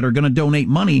group that are going to donate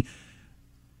money.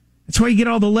 That's why you get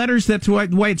all the letters. That's why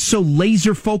it's so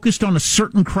laser focused on a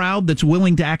certain crowd that's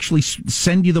willing to actually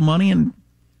send you the money. And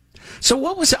so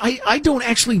what was I don't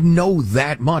actually know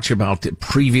that much about the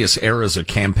previous eras of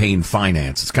campaign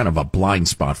finance. It's kind of a blind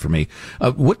spot for me.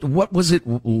 What was it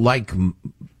like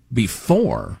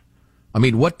before? I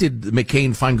mean, what did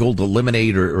McCain-Feingold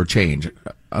eliminate or change?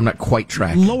 I'm not quite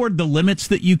tracking. Lowered the limits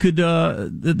that you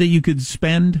could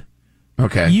spend.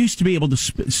 Okay. You used to be able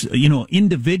to,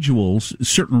 individuals,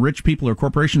 certain rich people or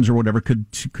corporations or whatever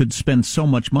could spend so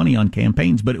much money on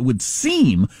campaigns, but it would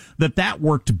seem that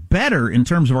worked better in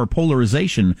terms of our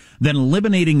polarization than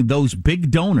eliminating those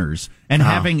big donors and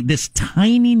having this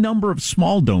tiny number of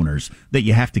small donors that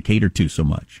you have to cater to so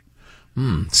much.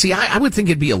 See, I would think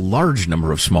it'd be a large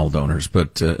number of small donors,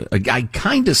 but I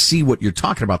kind of see what you're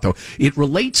talking about, though. It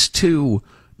relates to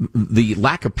the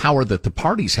lack of power that the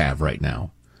parties have right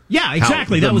now. Yeah,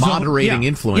 exactly. That was moderating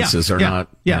influences are not.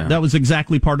 Yeah, that was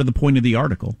exactly part of the point of the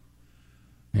article.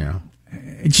 Yeah,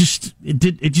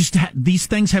 these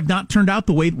things have not turned out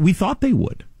the way we thought they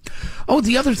would. Oh,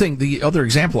 the other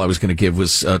example I was going to give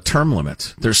was term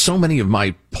limits. There's so many of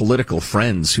my political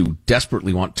friends who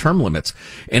desperately want term limits,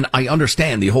 and I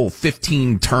understand the whole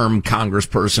 15-term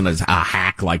congressperson is a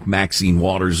hack like Maxine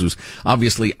Waters, who's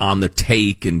obviously on the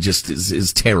take and just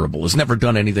is terrible, has never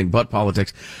done anything but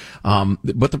politics.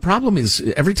 But the problem is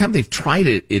every time they've tried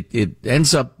it, it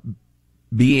ends up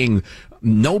being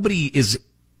nobody is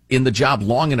in the job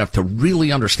long enough to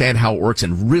really understand how it works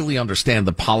and really understand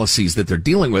the policies that they're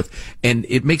dealing with. And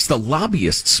it makes the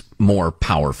lobbyists more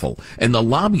powerful. And the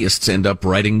lobbyists end up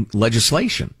writing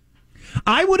legislation.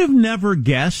 I would have never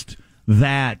guessed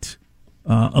that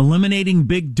eliminating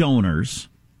big donors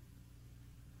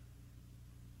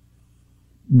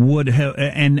would have,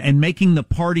 and making the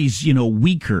parties,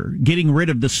 weaker, getting rid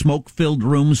of the smoke-filled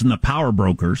rooms and the power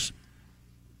brokers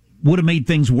would have made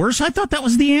things worse. I thought that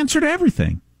was the answer to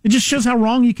everything. It just shows how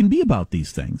wrong you can be about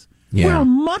these things. Yeah. We're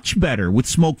much better with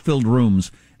smoke-filled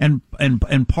rooms and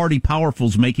party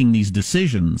powerfuls making these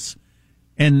decisions,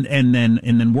 and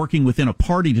then working within a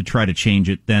party to try to change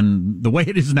it than the way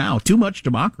it is now. Too much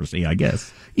democracy, I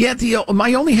guess. Yeah,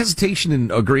 my only hesitation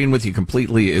in agreeing with you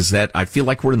completely is that I feel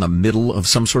like we're in the middle of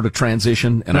some sort of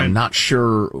transition, and right. I'm not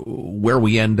sure where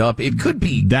we end up. It could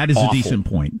be That is awful. A decent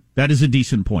point. That is a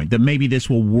decent point, that maybe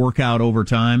this will work out over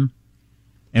time,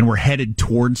 and we're headed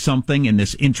towards something, and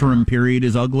this interim period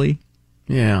is ugly.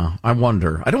 Yeah, I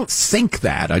wonder. I don't think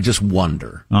that. I just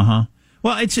wonder. Uh-huh.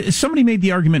 Well, somebody made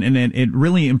the argument, and it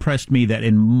really impressed me that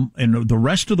in the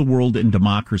rest of the world in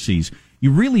democracies,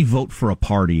 you really vote for a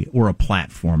party or a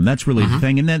platform. That's really the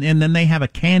thing, and then they have a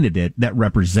candidate that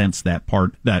represents that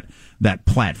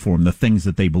platform, the things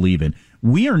that they believe in.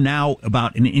 We are now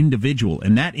about an individual,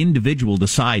 and that individual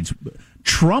decides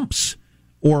Trump's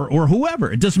or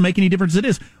whoever. It doesn't make any difference. It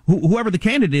is whoever the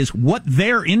candidate is. What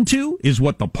they're into is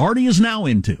what the party is now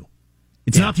into.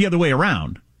 It's not the other way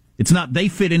around. It's not they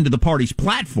fit into the party's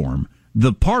platform.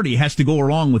 The party has to go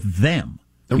along with them.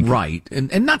 Right.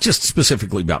 And not just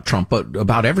specifically about Trump, but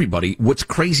about everybody. What's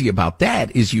crazy about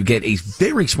that is you get a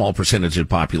very small percentage of the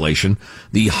population,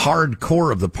 the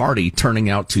hardcore of the party, turning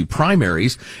out to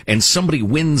primaries, and somebody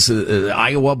wins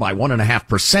Iowa by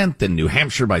 1.5%, then New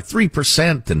Hampshire by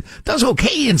 3%, and does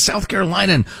okay in South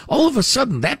Carolina, and all of a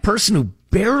sudden that person who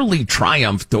barely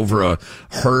triumphed over a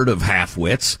herd of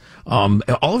half-wits, all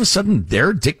of a sudden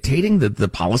they're dictating the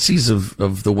policies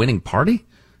of the winning party?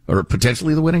 Or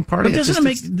potentially the winning party. It's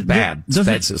bad. It's a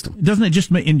bad system. Doesn't it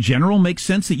just in general make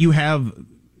sense that you have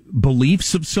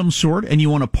beliefs of some sort and you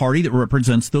want a party that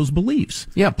represents those beliefs?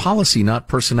 Yeah, policy, not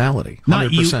personality.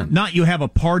 100%. Not you have a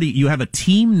party, you have a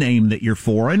team name that you're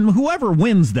for, and whoever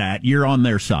wins that, you're on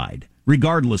their side,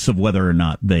 regardless of whether or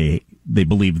not they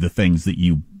believe the things that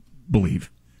you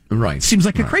believe. Right. Seems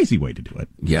like a crazy way to do it.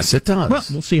 Yes, it does. Well,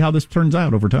 we'll see how this turns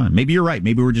out over time. Maybe you're right.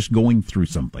 Maybe we're just going through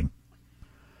something.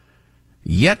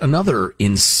 Yet another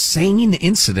insane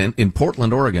incident in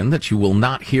Portland, Oregon that you will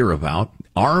not hear about.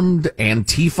 Armed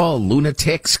Antifa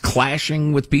lunatics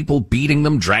clashing with people, beating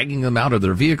them, dragging them out of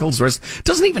their vehicles.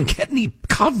 Doesn't even get any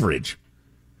coverage.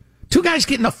 Two guys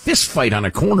getting a fist fight on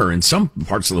a corner in some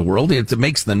parts of the world. It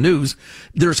makes the news.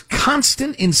 There's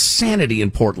constant insanity in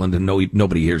Portland, and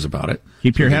nobody hears about it.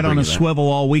 Keep your head on a swivel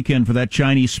all weekend for that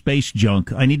Chinese space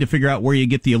junk. I need to figure out where you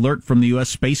get the alert from the U.S.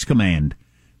 Space Command.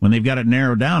 When they've got it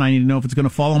narrowed down, I need to know if it's going to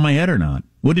fall on my head or not.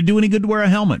 Would it do any good to wear a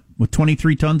helmet? With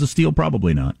 23 tons of steel,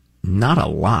 probably not. Not a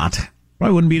lot.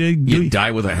 Probably wouldn't be to You'd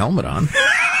die with a helmet on.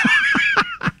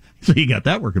 So you got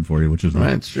that working for you, which is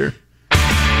nice. Right, sure.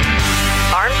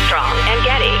 Armstrong and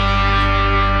Getty.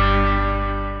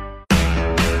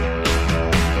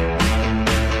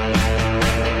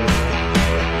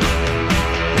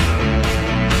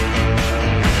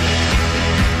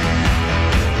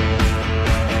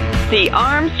 The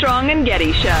Armstrong and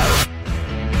Getty Show.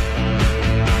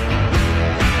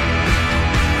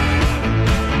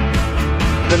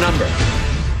 The number.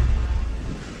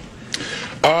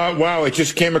 Wow, it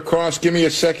just came across. Give me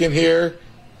a second here.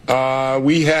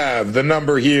 We have the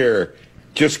number here.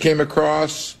 Just came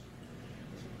across.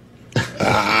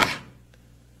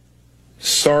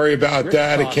 Sorry about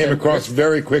that. It came across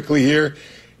very quickly here.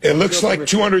 It looks like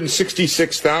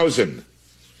 266,000.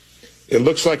 It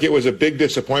looks like it was a big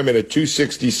disappointment at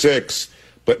 266,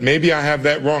 but maybe I have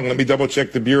that wrong. Let me double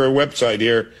check the Bureau website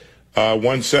here.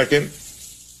 1 second.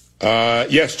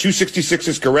 Yes, 266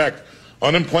 is correct.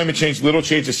 Unemployment little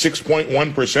change to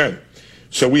 6.1%.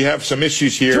 So we have some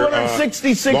issues here.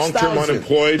 266,000. Long-term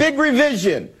unemployed. Big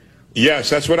revision. Yes,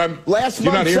 that's what I'm. Last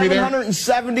month,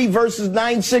 770 versus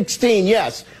 916.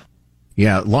 Yes.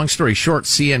 Yeah. Long story short,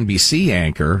 CNBC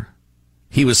anchor.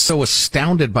 He was so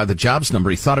astounded by the jobs number,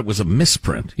 he thought it was a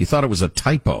misprint. He thought it was a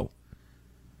typo.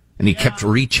 And he kept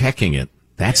rechecking it.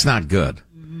 That's not good.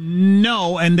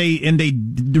 No, and they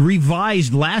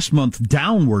revised last month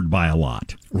downward by a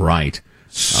lot. Right.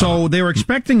 So they were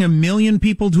expecting 1 million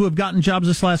people to have gotten jobs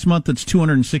this last month. That's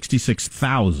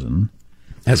 266,000.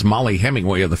 As Molly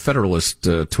Hemingway of The Federalist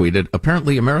tweeted,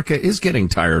 apparently America is getting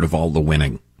tired of all the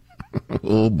winning.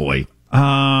 Oh, boy.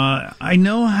 I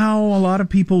know how a lot of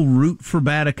people root for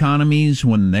bad economies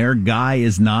when their guy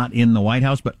is not in the White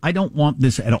House, but I don't want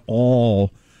this at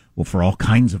all, well, for all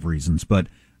kinds of reasons. But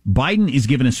Biden is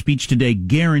giving a speech today,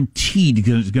 guaranteed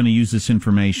is going to use this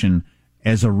information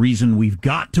as a reason we've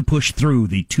got to push through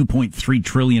the $2.3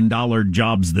 trillion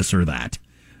jobs this or that.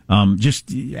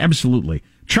 Just absolutely.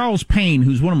 Charles Payne,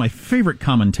 who's one of my favorite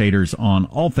commentators on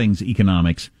all things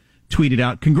economics, tweeted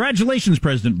out, "Congratulations,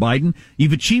 President Biden.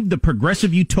 You've achieved the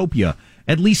progressive utopia.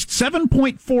 At least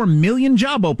 7.4 million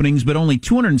job openings, but only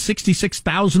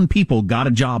 266,000 people got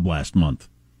a job last month."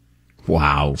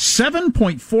 Wow.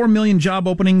 7.4 million job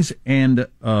openings, and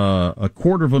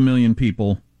 250,000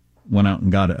 people went out and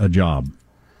got a job.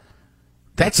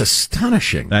 That's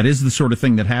astonishing. That is the sort of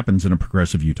thing that happens in a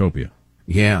progressive utopia.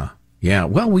 Yeah. Yeah,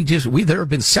 well, there have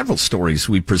been several stories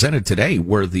we presented today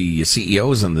where the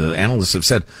CEOs and the analysts have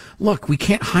said, look, we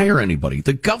can't hire anybody.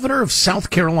 The governor of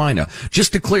South Carolina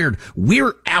just declared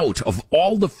we're out of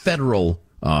all the federal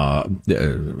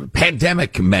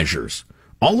pandemic measures.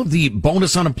 all of the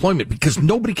bonus unemployment because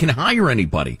nobody can hire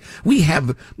anybody. What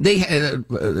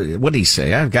did he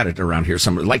say? I've got it around here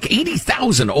somewhere. Like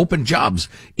 80,000 open jobs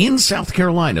in South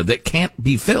Carolina that can't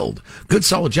be filled. Good,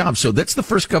 solid jobs. So that's the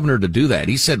first governor to do that.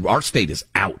 He said our state is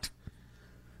out,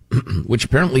 which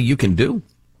apparently you can do.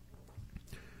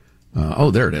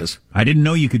 There it is. I didn't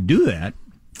know you could do that.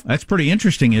 That's pretty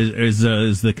interesting. Is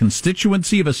the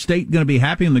constituency of a state going to be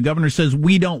happy when the governor says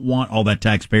we don't want all that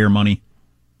taxpayer money?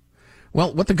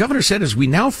 Well, what the governor said is we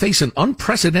now face an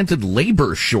unprecedented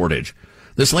labor shortage.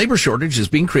 This labor shortage is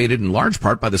being created in large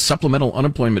part by the supplemental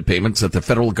unemployment payments that the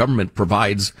federal government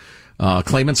provides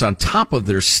claimants on top of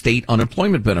their state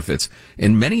unemployment benefits.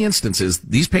 In many instances,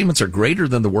 these payments are greater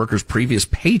than the workers' previous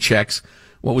paychecks.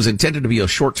 What was intended to be a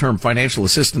short-term financial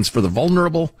assistance for the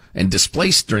vulnerable and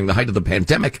displaced during the height of the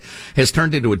pandemic has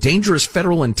turned into a dangerous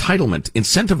federal entitlement,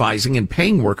 incentivizing and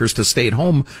paying workers to stay at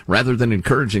home rather than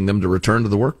encouraging them to return to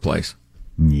the workplace.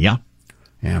 Yeah.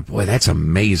 Yeah, boy, that's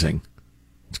amazing.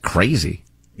 It's crazy.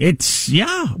 It shows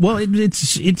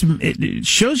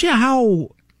you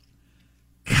how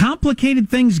complicated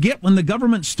things get when the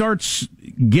government starts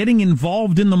getting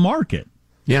involved in the market.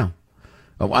 Yeah.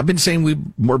 I've been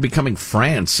saying we're becoming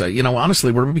France.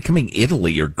 Honestly, we're becoming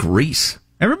Italy or Greece.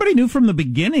 Everybody knew from the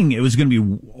beginning it was going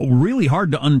to be really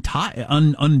hard to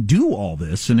undo all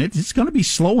this, and it's going to be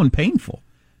slow and painful.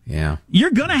 Yeah. You're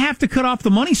going to have to cut off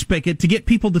the money spigot to get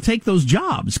people to take those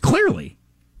jobs, clearly.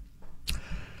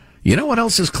 You know what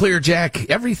else is clear, Jack?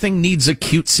 Everything needs a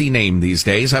cutesy name these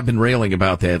days. I've been railing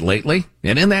about that lately.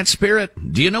 And in that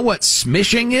spirit, do you know what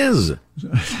smishing is?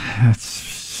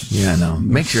 Yeah, no.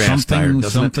 Makes your ass tired, doesn't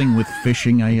it? Something with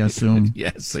fishing, I assume.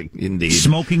 Yes, indeed.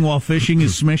 Smoking while fishing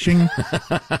is smishing.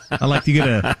 I like to get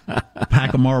a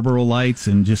pack of Marlboro Lights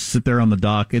and just sit there on the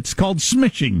dock. It's called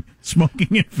smishing,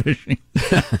 smoking and fishing.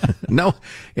 No,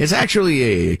 it's actually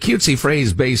a cutesy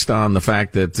phrase based on the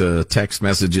fact that text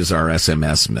messages are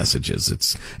SMS messages.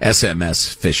 It's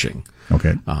SMS phishing.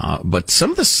 Okay. But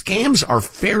some of the scams are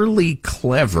fairly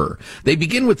clever. They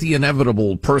begin with the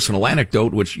inevitable personal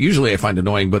anecdote, which usually I find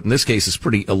annoying, but in this case is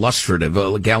pretty illustrative.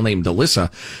 A gal named Alyssa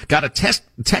got a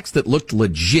text that looked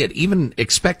legit, even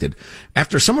expected.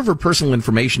 After some of her personal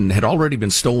information had already been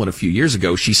stolen a few years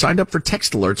ago, she signed up for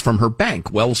text alerts from her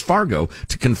bank, Wells Fargo,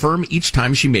 to confirm each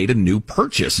time she made a new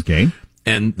purchase. Okay.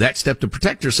 And that step to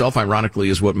protect herself, ironically,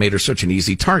 is what made her such an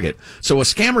easy target. So a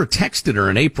scammer texted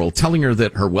her in April telling her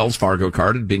that her Wells Fargo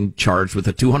card had been charged with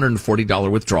a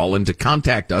 $240 withdrawal and to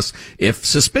contact us if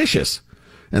suspicious.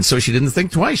 And so she didn't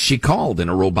think twice. She called, and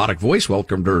a robotic voice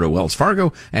welcomed her to Wells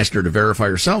Fargo, asked her to verify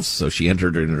herself. So she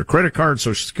entered in her credit card,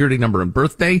 social security number, and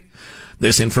birthday.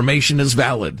 This information is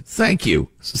valid. Thank you,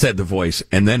 said the voice,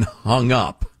 and then hung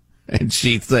up. And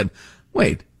she said,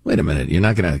 Wait a minute. You're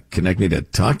not going to connect me to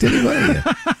talk to anybody?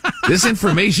 This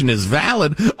information is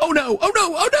valid. Oh, no.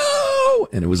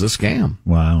 And it was a scam.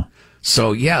 Wow.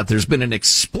 So, yeah, there's been an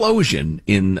explosion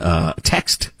in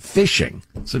text phishing.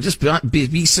 So just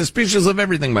be suspicious of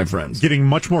everything, my friends. Getting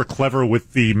much more clever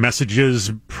with the messages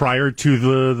prior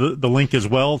to the link as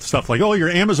well. Stuff like,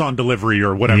 your Amazon delivery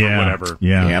or whatever.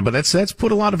 Yeah, but that's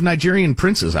put a lot of Nigerian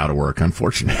princes out of work,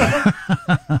 unfortunately.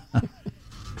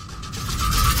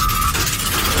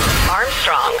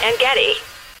 Armstrong and Getty.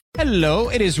 Hello,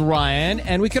 it is Ryan,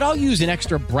 and we could all use an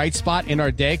extra bright spot in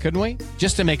our day, couldn't we?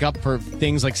 Just to make up for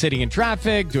things like sitting in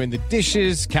traffic, doing the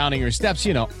dishes, counting your steps,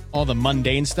 all the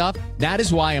mundane stuff. That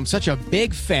is why I'm such a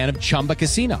big fan of Chumba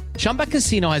Casino. Chumba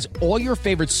Casino has all your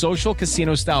favorite social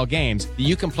casino-style games that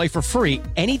you can play for free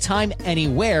anytime,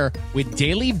 anywhere with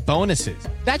daily bonuses.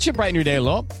 That should brighten your day a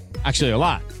little. Actually, a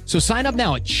lot. So sign up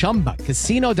now at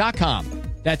ChumbaCasino.com.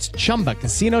 That's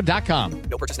ChumbaCasino.com.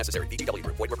 No purchase necessary. VGW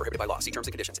Group. Void where prohibited by law. See terms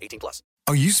and conditions. 18+.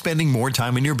 Are you spending more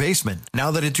time in your basement now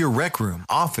that it's your rec room,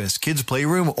 office, kids'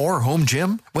 playroom, or home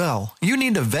gym? Well, you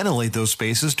need to ventilate those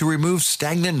spaces to remove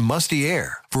stagnant, musty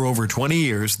air. For over 20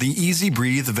 years, the Easy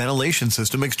Breathe ventilation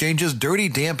system exchanges dirty,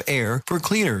 damp air for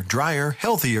cleaner, drier,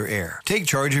 healthier air. Take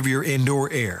charge of your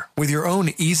indoor air with your own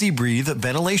Easy Breathe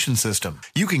ventilation system.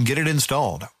 You can get it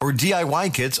installed, or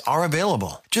DIY kits are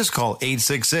available. Just call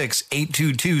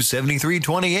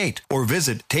 866-822-7328 or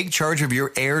visit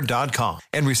TakeChargeOfYourAir.com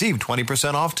and receive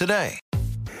 20% off today.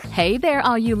 Hey there,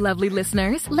 all you lovely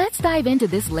listeners. Let's dive into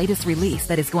this latest release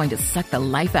that is going to suck the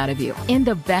life out of you in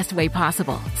the best way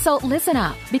possible. So listen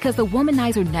up, because the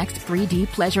Womanizer Next 3D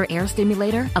Pleasure Air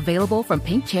Stimulator, available from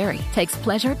Pink Cherry, takes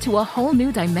pleasure to a whole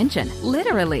new dimension,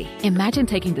 literally. Imagine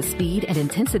taking the speed and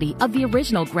intensity of the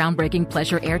original groundbreaking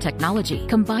Pleasure Air technology,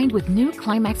 combined with new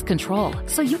climax control,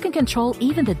 so you can control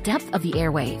even the depth of the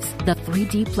airwaves. The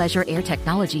 3D Pleasure Air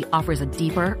technology offers a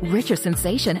deeper, richer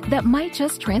sensation that might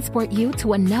just transport you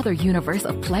to another universe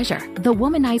of pleasure. The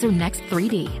Womanizer Next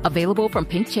 3D, available from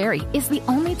Pink Cherry, is the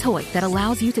only toy that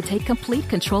allows you to take complete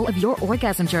control of your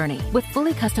orgasm journey with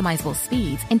fully customizable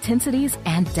speeds, intensities,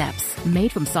 and depths.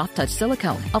 Made from soft touch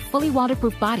silicone, a fully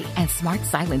waterproof body, and smart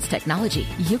silence technology,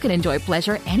 you can enjoy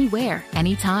pleasure anywhere,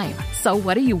 anytime. So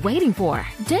what are you waiting for?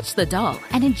 Ditch the dull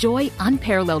and enjoy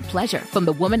unparalleled pleasure from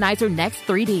the Womanizer Next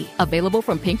 3D, available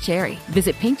from Pink Cherry.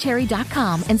 Visit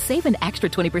pinkcherry.com and save an extra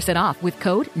 20% off with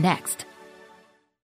code NEXT.